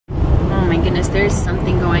goodness, there's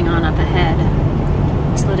something going on up ahead.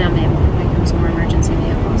 Slow down, babe. Here comes more emergency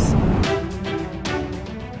vehicles.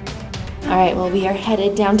 All right, well, we are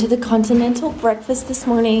headed down to the Continental Breakfast this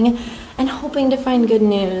morning and hoping to find good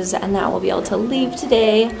news, and that we'll be able to leave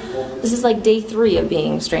today. This is like day 3 of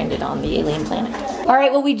being stranded on the alien planet. All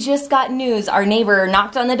right, well, we just got news. Our neighbor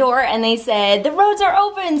knocked on the door and they said the roads are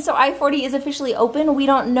open, so I-40 is officially open. We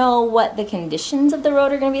don't know what the conditions of the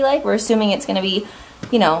road are gonna be like. We're assuming it's gonna be,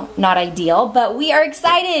 you know, not ideal, but we are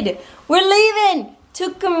excited. We're leaving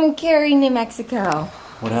Tucumcari, New Mexico.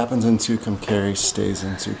 What happens in Tucumcari stays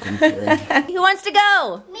in Tucumcari. Who wants to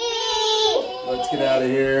go? Me! Let's get out of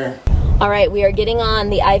here. All right, we are getting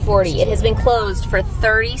on the I-40. It has been closed for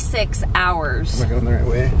 36 hours. Am I going the right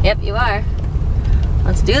way? Yep, you are.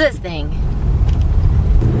 Let's do this thing.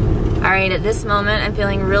 All right, at this moment, I'm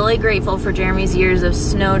feeling really grateful for Jeremy's years of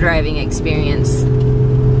snow driving experience.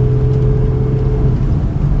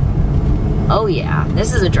 Oh yeah,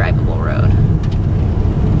 this is a drivable road.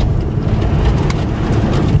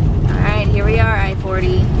 All right, here we are,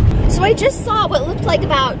 I-40. So I just saw what looked like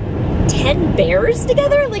about 10 bears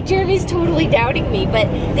together. Like, Jeremy's totally doubting me, but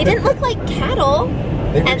they didn't look like cattle.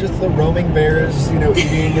 They were just the roaming bears, you know,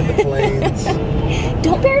 eating in the plains.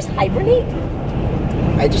 Don't bears hibernate?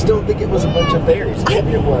 I just don't think it was a bunch of bears.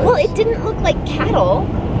 Maybe it was. Well, it didn't look like cattle.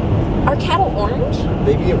 Are cattle orange?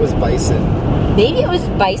 Maybe it was bison. Maybe it was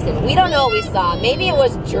bison. We don't know what we saw. Maybe it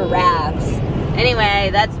was giraffes. Anyway,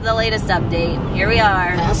 that's the latest update. Here we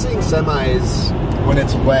are. Passing semis when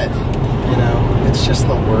it's wet, you know, it's just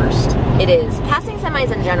the worst. It is. Passing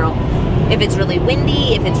semis in general. If it's really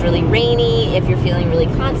windy, if it's really rainy, if you're feeling really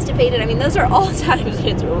constipated, I mean, those are all times when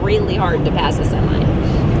it's really hard to pass a semi.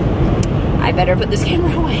 I better put this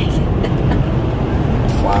camera away.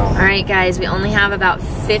 Wow. All right, guys, we only have about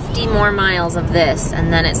 50 more miles of this,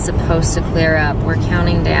 and then it's supposed to clear up. We're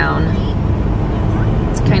counting down.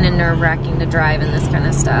 It's kind of nerve-wracking to drive in this kind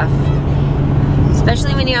of stuff,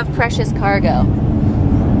 especially when you have precious cargo.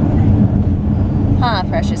 Huh,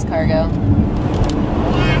 precious cargo.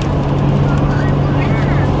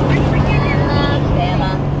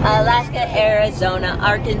 Alaska, Arizona,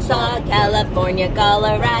 Arkansas, California,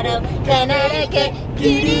 Colorado, Connecticut,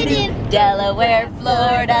 Delaware,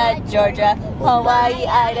 Florida, Georgia, Hawaii,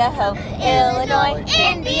 Idaho, Illinois,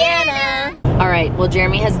 Indiana. All right, well,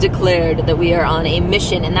 Jeremy has declared that we are on a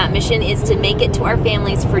mission, and that mission is to make it to our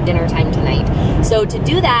families for dinner time tonight. So to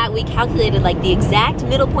do that, we calculated like the exact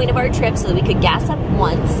middle point of our trip so that we could gas up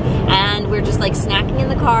once, and we're just like snacking in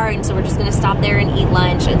the car, and so we're just gonna stop there and eat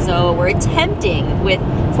lunch. And so we're attempting with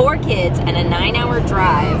 4 kids and a 9-hour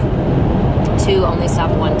drive to only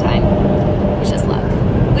stop one time. It's just luck.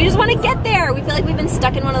 We just want to get there. We feel like we've been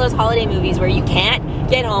stuck in one of those holiday movies where you can't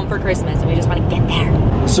get home for Christmas, and we just want to get there.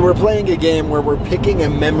 So we're playing a game where we're picking a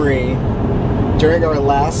memory during our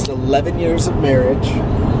last 11 years of marriage,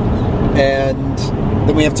 and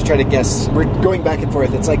then we have to try to guess. We're going back and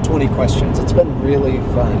forth. It's like 20 questions. It's been really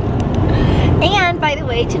fun. And by the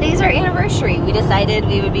way, today's our anniversary. We decided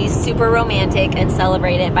we would be super romantic and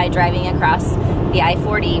celebrate it by driving across the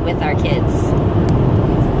I-40 with our kids.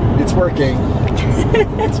 It's working.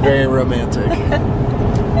 It's very romantic.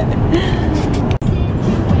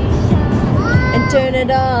 And turn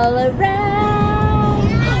it all around.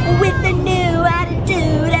 With a new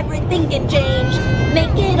attitude, everything can change.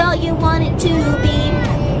 Make it all you want it to be.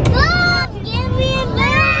 Mom, give me a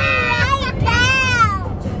movie right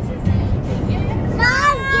now!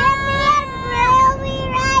 Mom, give me a movie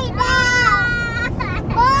right now!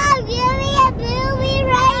 Mom, give me a movie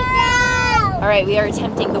right now! All right, we are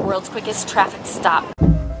attempting the world's quickest traffic stop.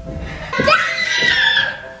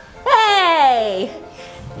 Hey!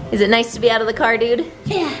 Is it nice to be out of the car, dude?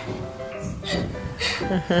 Yeah.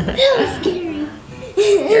 That was scary.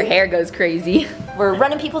 Your hair goes crazy. We're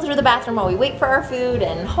running people through the bathroom while we wait for our food,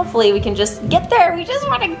 and hopefully we can just get there. We just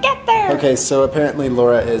want to get there. Okay, so apparently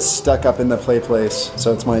Laura is stuck up in the play place,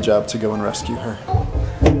 so it's my job to go and rescue her.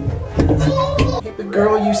 Hey, big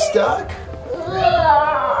girl, you stuck?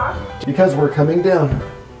 Because we're coming down.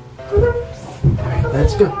 Alright,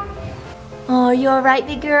 let's go. Oh, you all right,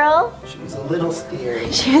 big girl? She's a little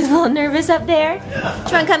scared. She was a little nervous up there. Yeah. Do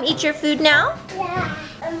you want to come eat your food now? Yeah.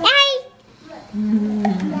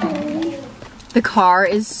 The car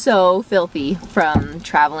is so filthy from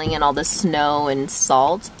traveling in all the snow and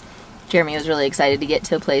salt. Jeremy was really excited to get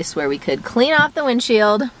to a place where we could clean off the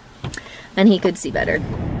windshield and he could see better.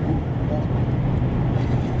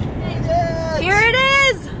 Here it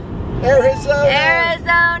is! Arizona!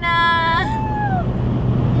 Arizona!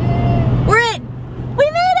 We're in! We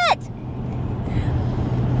made it!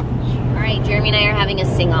 Alright, Jeremy and I are having a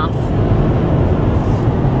sing-off.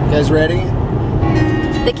 You guys ready?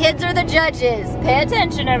 The kids are the judges. Pay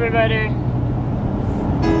attention, everybody.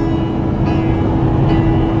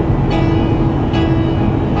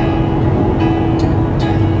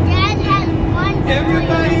 Dad has one.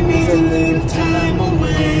 Everybody needs a little time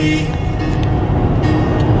away.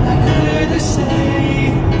 I heard they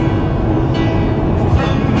say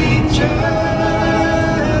from each other.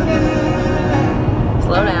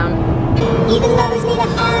 Slow down. Even lovers need a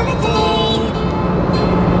holiday.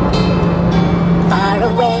 Far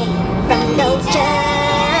away from each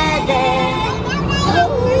other. Oh,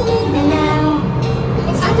 now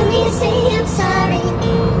it's hard for me to say I'm sorry.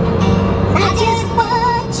 I just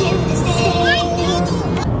want you to stay.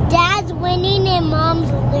 Dad's winning and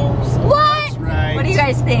Mom's losing. What? Right. What do you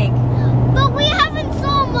guys think? But we haven't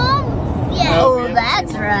saw Mom's yet. No. Oh,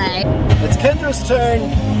 that's right. It's Kendra's turn.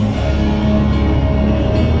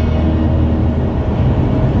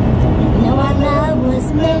 You know our love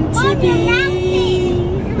was meant to be.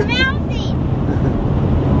 You're mouthing.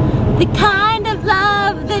 The kind of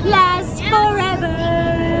love that lasts forever.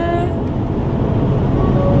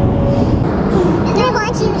 And I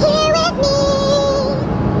want you here with me.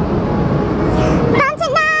 From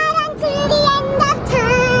tonight until the end of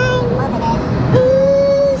time.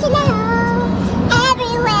 Ooh, you know,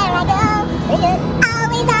 everywhere I go,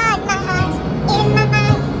 always on my heart, in my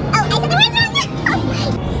mind. Oh, I said the words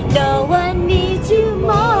wrong. No one needs you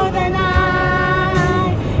more than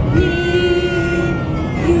I need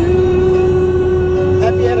you.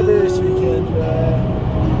 Happy anniversary, Kendra.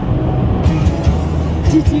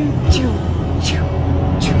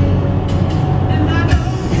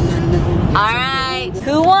 All right,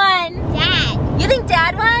 who won? Dad, You think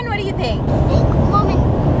Dad won? What do you think? Mom and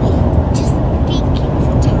I just think it's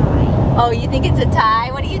a tie. Oh, you think it's a tie?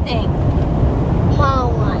 What do you think?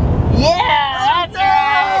 Mom won. Yeah, that's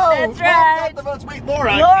right. That's right. Got the votes. Wait,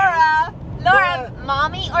 Laura. Laura,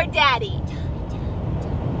 mommy or daddy?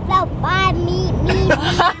 No, by me.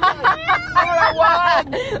 Laura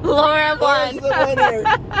won. Laura Laura's won. the winner.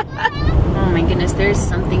 Oh my goodness, there's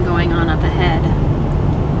something going on up ahead.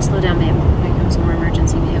 Slow down, babe. Here comes more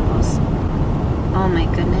emergency vehicles. Oh my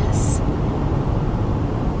goodness.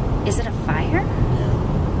 Is it a fire?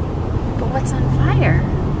 But what's on fire?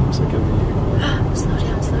 Looks like a vehicle. Slow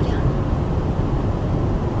down, slow down.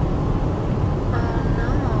 Oh no.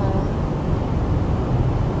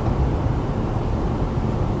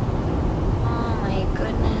 Oh my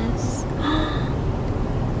goodness.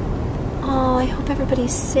 Oh, I hope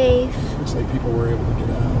everybody's safe. Looks like people were able to get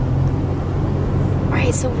out.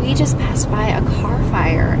 Alright, so we just passed by a car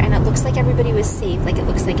fire and it looks like everybody was safe. Like it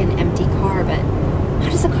looks like an empty car, but how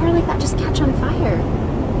does a car like that just catch on fire?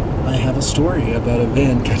 I have a story about a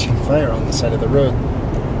van catching fire on the side of the road.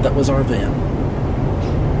 That was our van.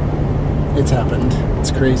 It's happened. It's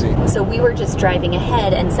crazy. So we were just driving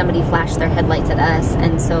ahead and somebody flashed their headlights at us,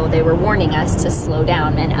 and so they were warning us to slow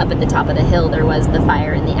down, and up at the top of the hill there was the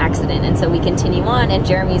fire and the accident, and so we continue on, and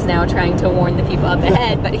Jeremy's now trying to warn the people up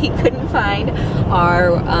ahead, but he couldn't find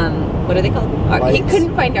our, what are they called? He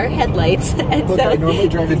couldn't find our headlights, and Look, so I normally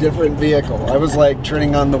drive a different vehicle. I was like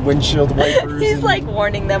turning on the windshield wipers. he's and like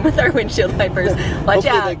warning them with our windshield wipers. Watch hopefully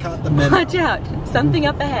out. they caught the memo. Watch out. Something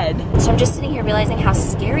up ahead. So I'm just sitting here realizing how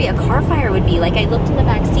scary a car fire would be. Like I looked in the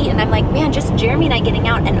back seat and I'm like, man, just Jeremy and I getting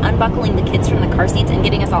out and unbuckling the kids from the car seats and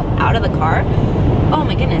getting us all out of the car. Oh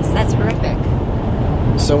my goodness, that's horrific.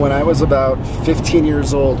 So when I was about 15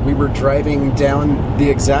 years old, we were driving down the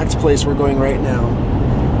exact place we're going right now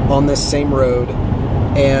on this same road,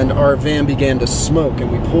 and our van began to smoke,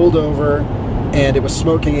 and we pulled over and it was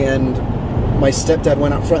smoking, and my stepdad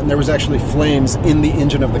went out front and there was actually flames in the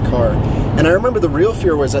engine of the car. And I remember the real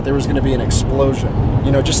fear was that there was going to be an explosion.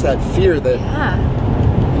 You know, just that fear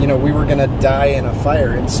that, you know, we were going to die in a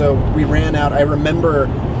fire. And so we ran out. I remember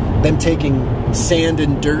them taking sand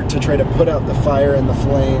and dirt to try to put out the fire and the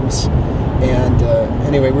flames. And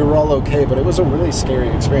anyway, we were all okay, but it was a really scary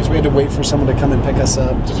experience. We had to wait for someone to come and pick us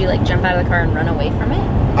up. Did you like jump out of the car and run away from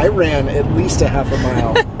it? I ran at least a half a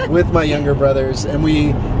mile with my younger brothers, and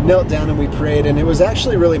we knelt down and we prayed, and it was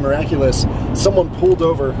actually really miraculous. Someone pulled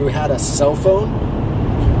over who had a cell phone,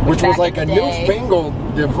 which was like a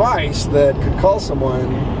newfangled device that could call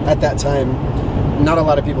someone at that time. Not a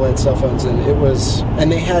lot of people had cell phones, and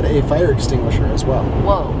they had a fire extinguisher as well.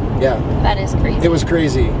 Whoa. Yeah. That is crazy. It was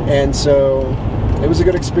crazy, and so it was a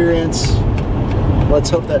good experience. Let's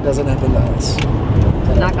hope that doesn't happen to us.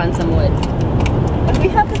 Knock on some wood. What do we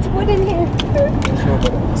have that's wood in here? There's no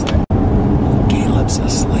wood in this thing. Caleb's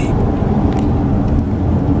asleep.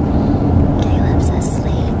 Caleb's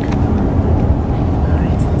asleep.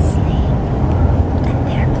 Laura's asleep. And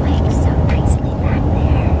they're playing so nicely back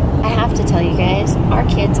there. I have have to tell you guys, our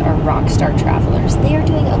kids are rock star travelers. They are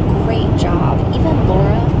doing a great job. Even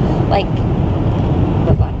Laura, like,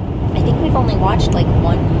 I think we've only watched like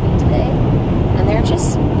one movie today, and they're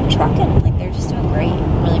just trucking. Like, they're just doing great.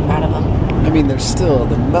 I'm really proud of them. I mean, there's still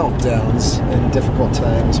the meltdowns and difficult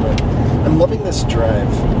times, but I'm loving this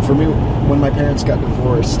drive. For me, when my parents got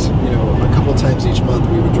divorced, you know, a couple times each month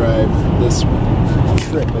we would drive this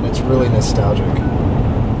trip, and it's really nostalgic.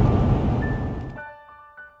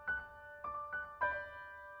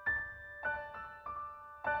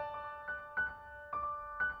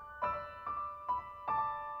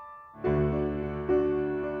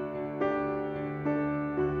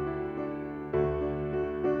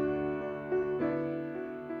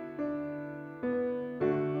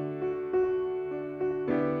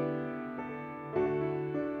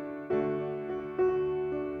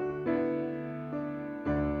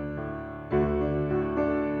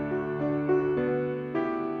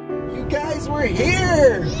 You guys, we're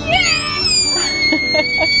here!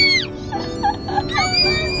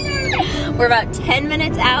 We're about 10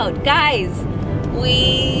 minutes out. Guys,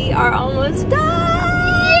 we are almost done!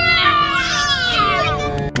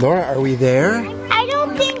 Laura, are we there? I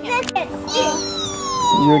don't think this is it.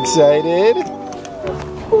 You excited?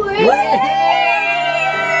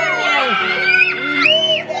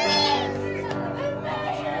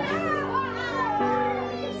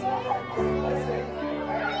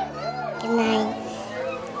 Good night.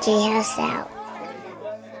 J House out.